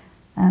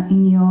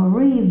in your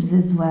ribs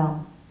as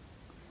well.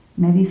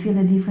 Maybe you feel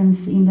a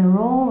difference in the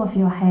roll of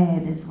your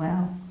head as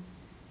well.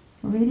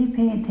 So really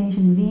pay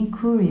attention, being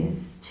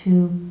curious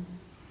to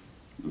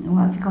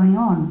what's going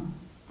on,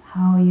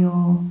 how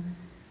your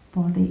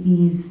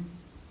body is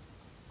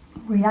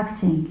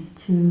reacting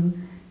to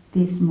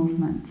this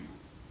movement.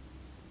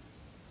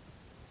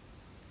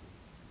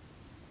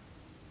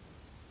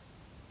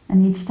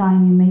 And each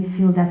time you may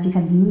feel that you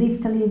can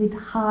lift a little bit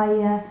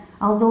higher,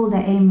 although the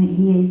aim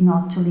here is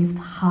not to lift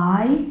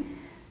high,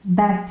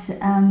 but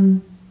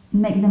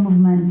make the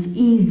movement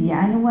easier.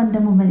 And when the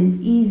movement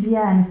is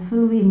easier and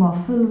fluid, more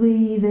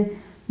fluid,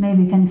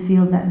 maybe you can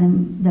feel that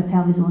the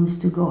pelvis wants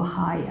to go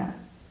higher.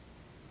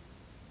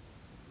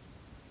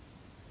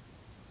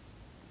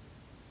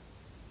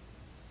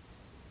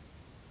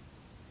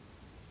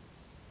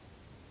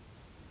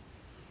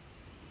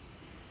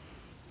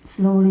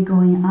 Slowly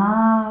going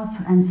up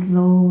and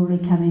slowly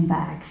coming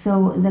back.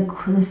 So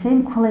the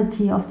same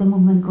quality of the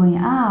movement going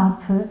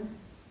up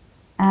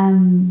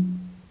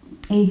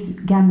is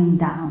coming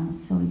down.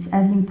 So it's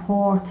as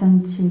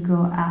important to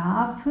go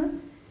up,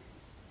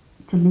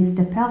 to lift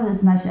the pelvis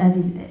as much as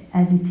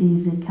it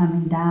is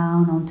coming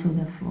down onto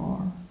the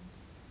floor.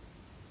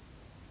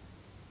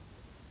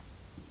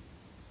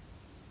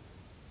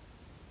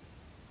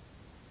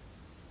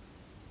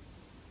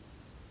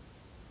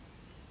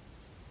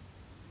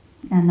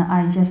 And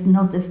I just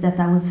noticed that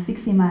I was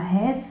fixing my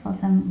head for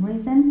some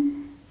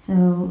reason.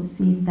 So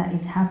see if that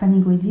is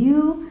happening with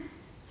you.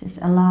 Just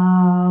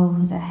allow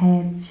the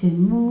head to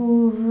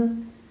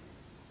move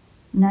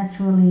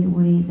naturally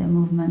with the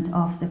movement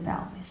of the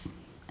pelvis.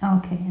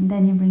 Okay, and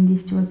then you bring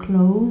this to a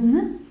close.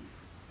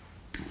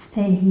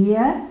 Stay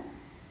here.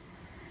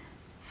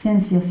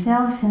 Sense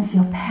yourself, sense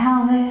your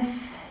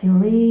pelvis, your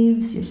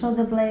ribs, your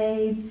shoulder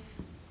blades.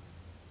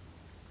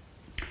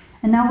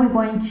 And now we're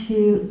going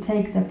to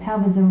take the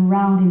pelvis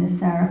around in a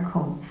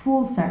circle,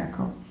 full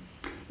circle.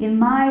 In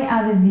my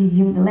other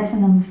video, the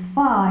lesson number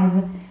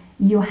 5,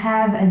 you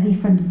have a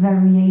different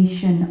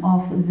variation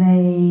of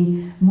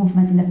the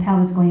movement in the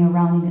pelvis going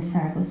around in the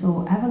circle.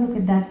 So have a look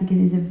at that, because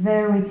it's a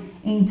very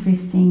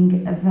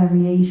interesting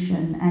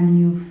variation, and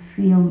you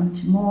feel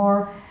much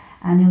more,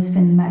 and you'll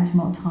spend much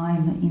more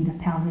time in the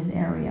pelvis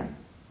area.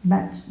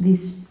 But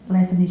this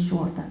lesson is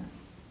shorter.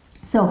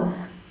 So,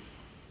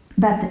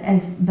 but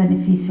as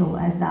beneficial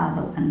as the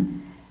other one.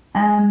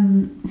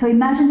 So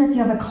imagine that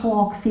you have a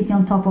clock sitting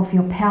on top of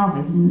your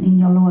pelvis in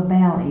your lower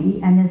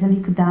belly, and as you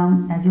look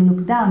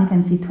down, you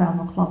can see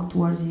 12 o'clock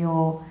towards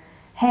your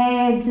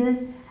head,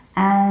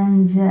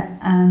 and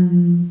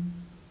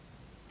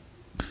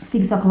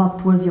 6 o'clock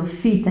towards your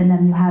feet, and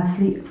then you have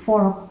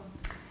 4,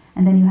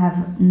 and then you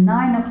have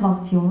 9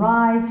 o'clock to your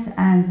right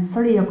and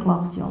 3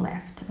 o'clock to your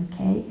left.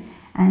 Okay,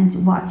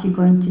 and what you're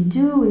going to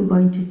do, you're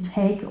going to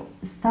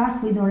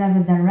start with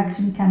whatever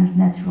direction comes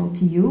natural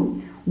to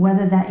you,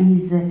 whether that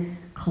is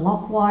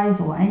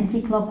clockwise or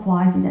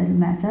anti-clockwise, it doesn't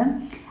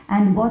matter.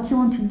 And what you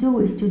want to do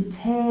is to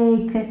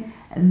take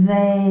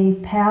the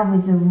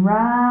pelvis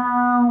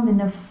around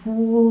in a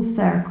full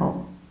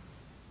circle.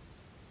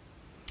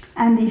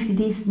 And if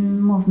this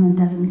movement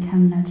doesn't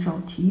come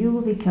natural to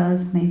you,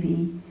 because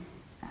maybe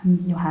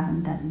you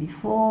haven't done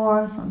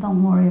before, so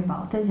don't worry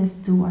about it,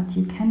 just do what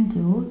you can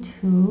do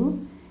to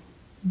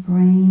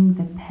bring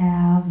the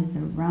pelvis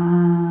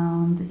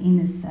around in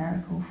a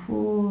circle,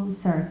 full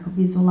circle,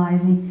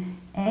 visualizing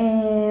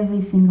every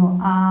single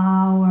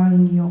hour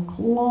in your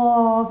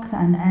clock,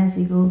 and as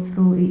you go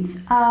through each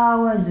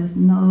hour, just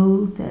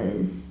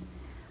notice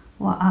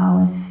what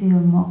hours feel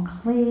more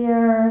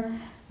clear,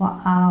 what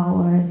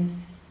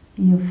hours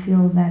you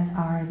feel that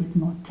are a bit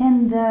more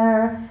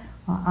tender,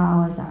 what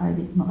hours are a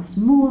bit more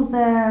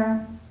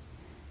smoother.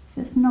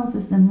 Just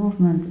notice the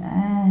movement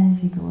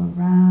as you go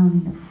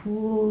around in a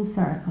full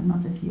circle.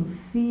 Notice your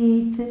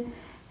feet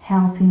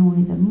helping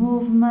with the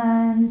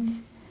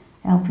movement,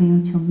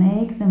 helping you to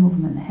make the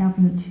movement,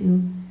 helping you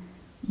to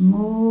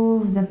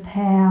move the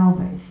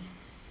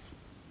pelvis.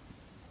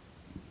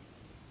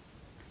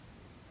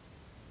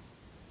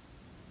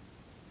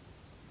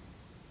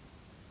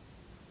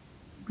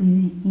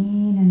 Breathing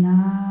in and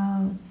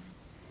out.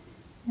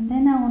 And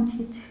then I want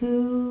you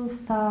to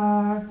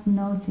start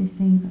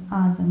noticing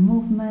other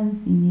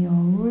movements in your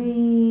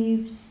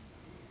ribs,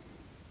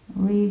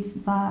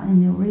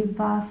 in your rib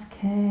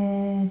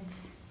basket,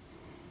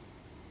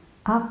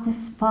 up the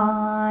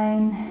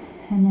spine,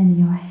 and then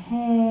your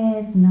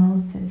head.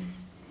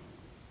 Notice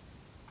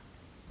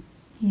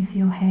if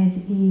your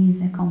head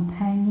is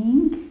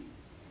accompanying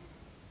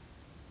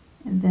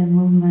the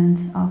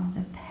movement of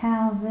the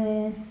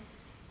pelvis.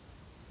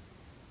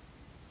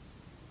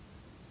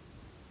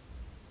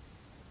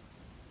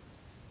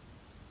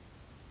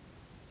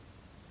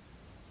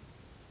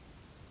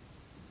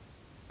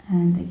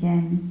 And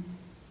again,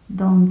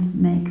 don't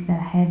make the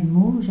head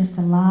move, just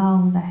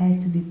allow the head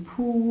to be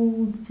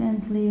pulled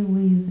gently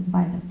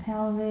by the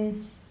pelvis.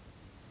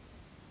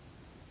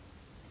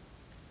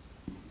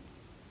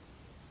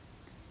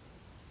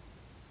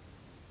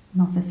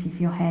 Notice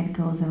if your head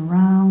goes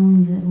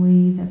around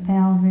with the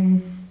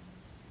pelvis,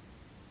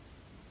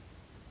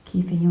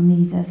 keeping your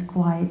knees as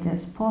quiet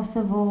as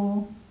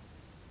possible,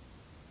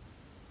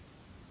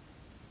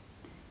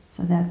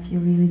 so that you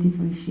really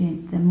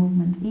differentiate the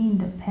movement in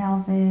the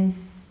pelvis.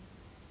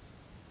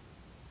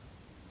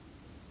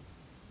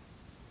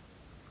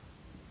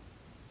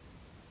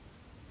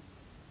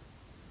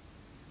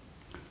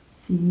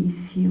 See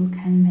if you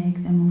can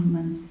make the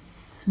movement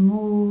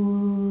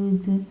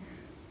smooth,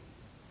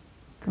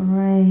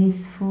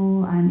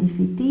 graceful, and if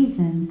it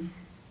isn't,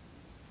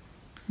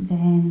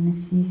 then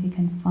see if you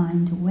can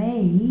find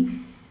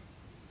ways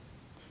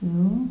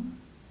to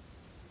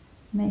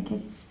make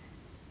it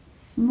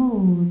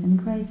smooth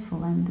and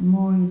graceful. And the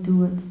more you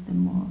do it, the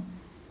more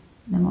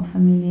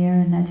familiar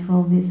and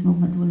natural this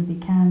movement will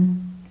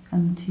become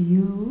to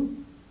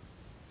you.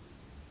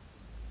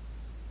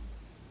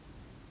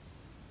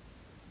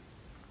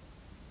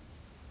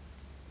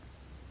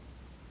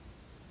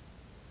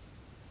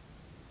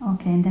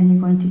 Okay, and then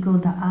you're going to go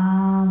the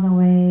other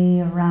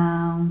way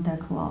around the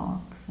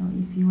clock. So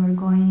if you were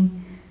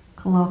going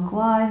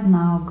clockwise,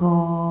 now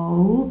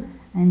go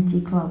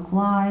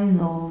anti-clockwise,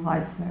 or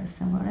vice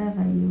versa.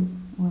 Whatever you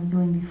were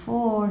doing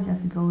before,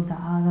 just go the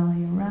other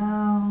way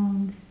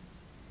around.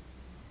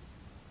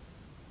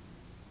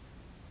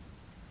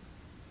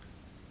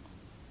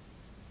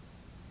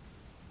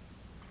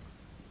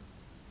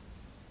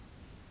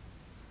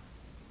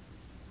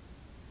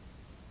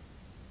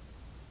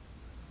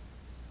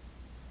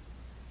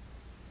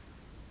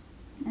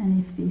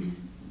 And if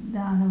the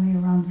other way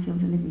around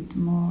feels a little bit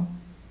more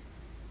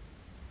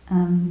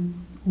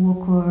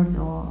awkward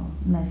or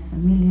less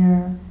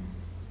familiar,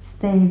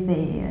 stay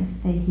there,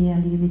 stay here a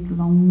little bit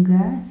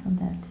longer, so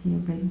that you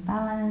bring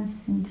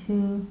balance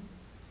into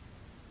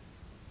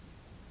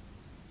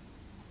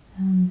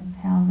the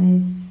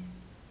pelvis.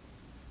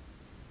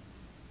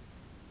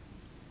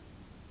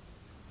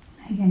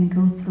 Again,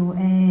 go through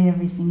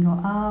every single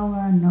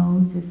hour,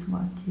 notice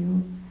what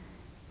you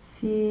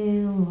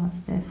feel, what's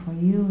there for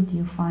you? Do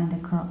you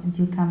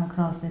come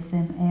across the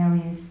same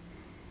areas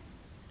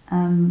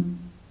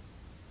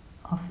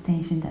of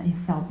tension that you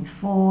felt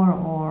before,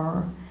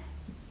 or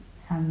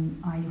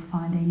are you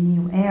finding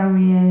new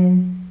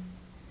areas?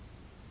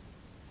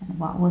 And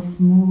what was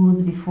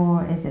smooth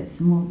before, is it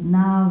smooth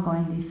now,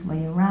 going this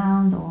way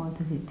around, or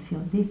does it feel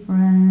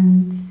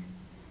different?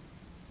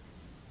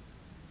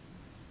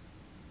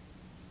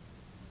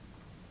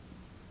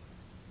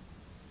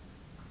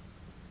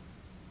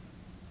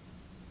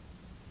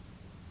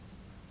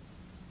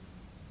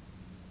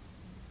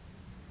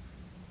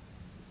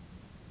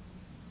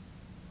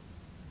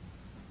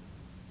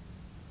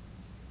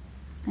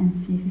 And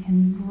see if you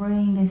can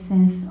bring a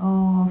sense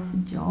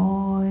of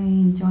joy,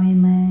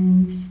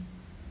 enjoyment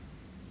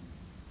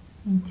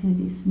into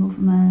this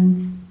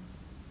movement.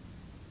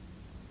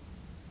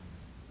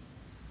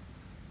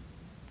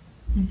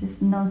 You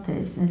just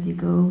notice as you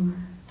go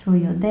through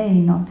your day,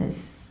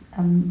 notice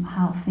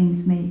how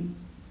things may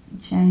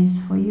change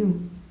for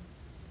you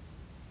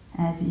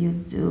as you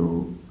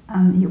do,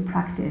 you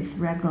practice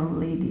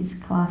regularly these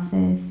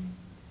classes.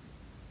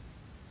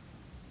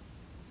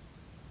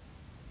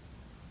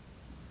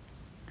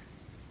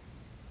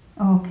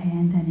 Okay,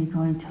 and then you're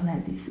going to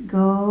let this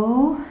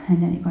go,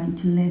 and then you're going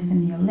to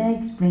lengthen your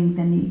legs, bring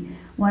the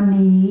one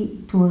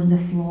knee towards the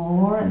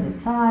floor at a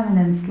time, and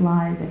then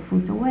slide the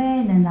foot away,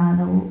 and then the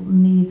other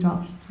knee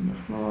drops to the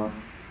floor,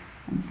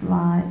 and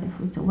slide the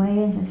foot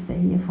away, and just stay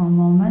here for a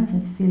moment,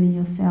 just feeling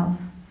yourself.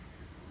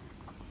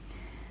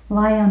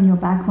 Lie on your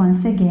back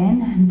once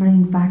again, and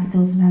bring back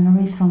those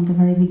memories from the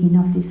very beginning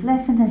of this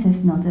lesson, and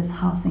just notice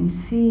how things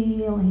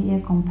feel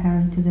here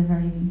compared to the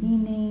very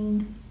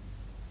beginning.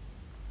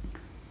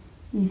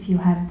 If you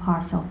had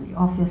parts of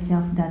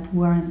yourself that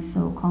weren't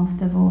so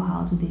comfortable,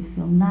 how do they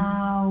feel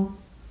now?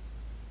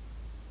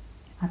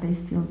 Are they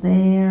still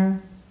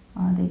there?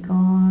 Are they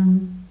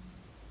gone?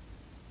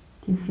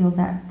 Do you feel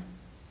that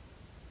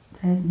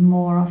there's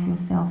more of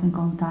yourself in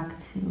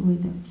contact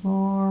with the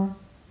floor?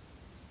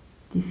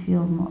 Do you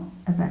feel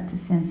a better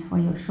sense for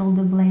your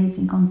shoulder blades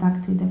in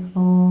contact with the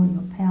floor,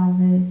 your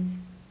pelvis?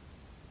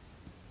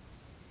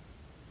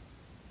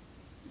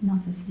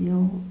 Notice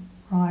your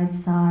right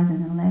side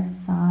and the left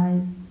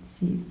side.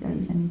 See if there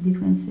is any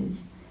differences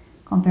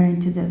comparing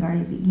to the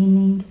very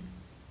beginning.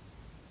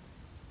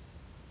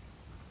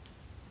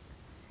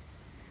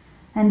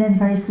 And then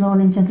very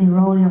slowly and gently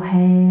roll your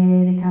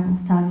head a couple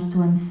of times to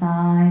one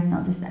side.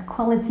 Notice the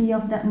quality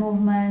of that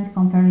movement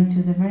comparing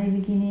to the very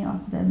beginning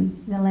of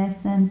the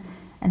lesson.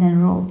 And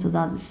then roll to the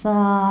other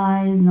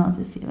side.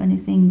 Notice if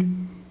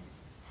anything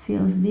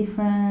feels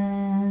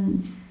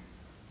different.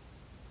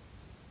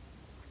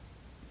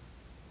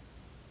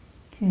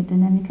 Good,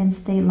 and then you can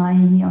stay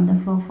lying here on the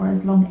floor for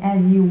as long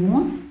as you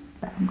want.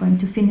 But I'm going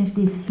to finish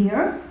this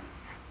here.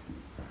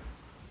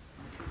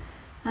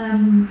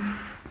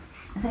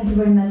 Thank you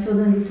very much for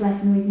doing this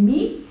lesson with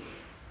me.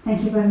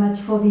 Thank you very much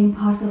for being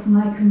part of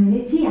my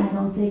community. I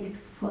don't take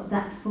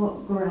that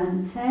for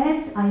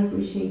granted. I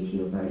appreciate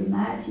you very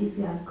much. If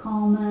you have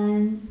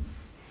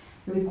comments,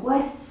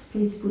 requests,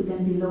 please put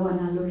them below and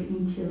I'll look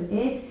into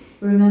it.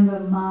 Remember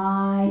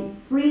my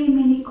free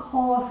mini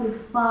course with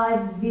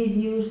 5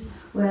 videos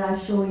where I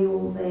show you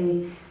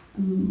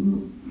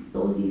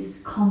all these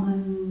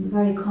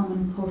very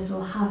common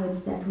postural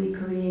habits that we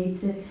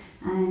create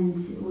and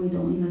we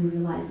don't even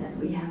realize that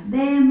we have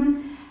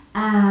them,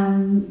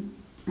 and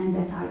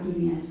that are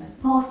giving us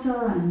bad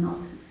posture and not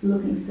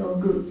looking so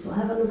good. So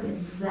have a look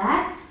at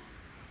that.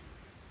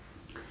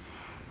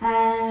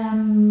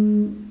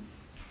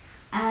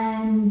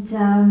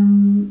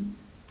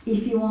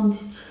 If you want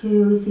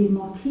to receive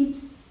more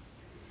tips,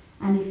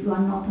 and if you are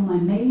not on my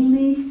mailing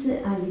list,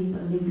 I leave a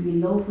link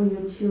below for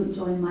you to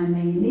join my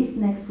mailing list.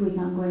 Next week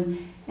I'm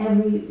going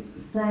every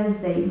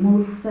Thursday,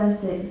 most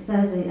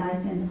Thursday I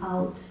send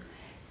out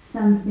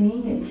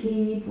something, a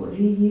tip or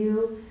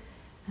video,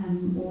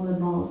 all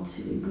about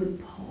good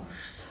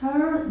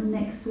posture.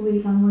 Next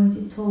week I'm going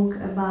to talk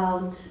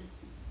about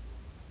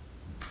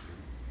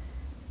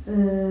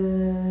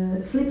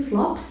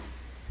flip-flops.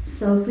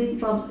 So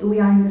flip-flops, we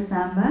are in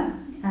December.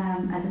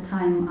 At the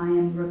time I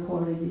am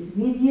recording this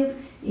video,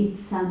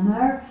 it's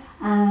summer,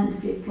 and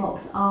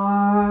flip-flops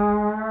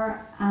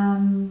are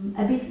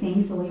a big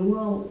thing. So we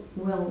all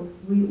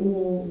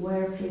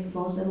wear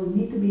flip-flops, but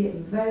we need to be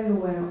very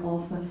aware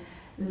of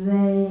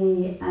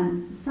the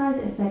side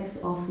effects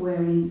of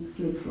wearing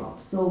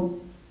flip-flops. So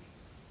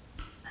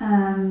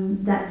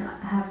that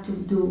have to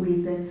do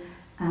with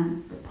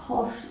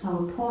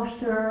our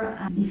posture.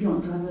 If you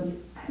want to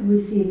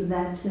receive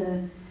that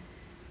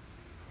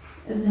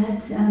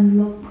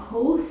blog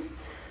post,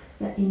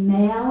 the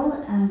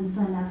email,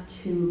 sign up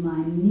to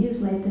my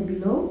newsletter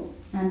below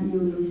and you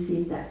will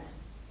receive that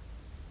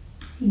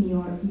in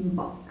your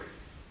inbox.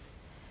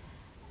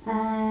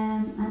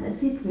 And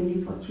that's it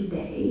really for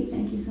today.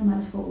 Thank you so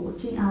much for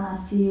watching.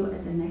 I'll see you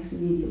at the next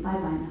video. Bye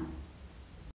bye now.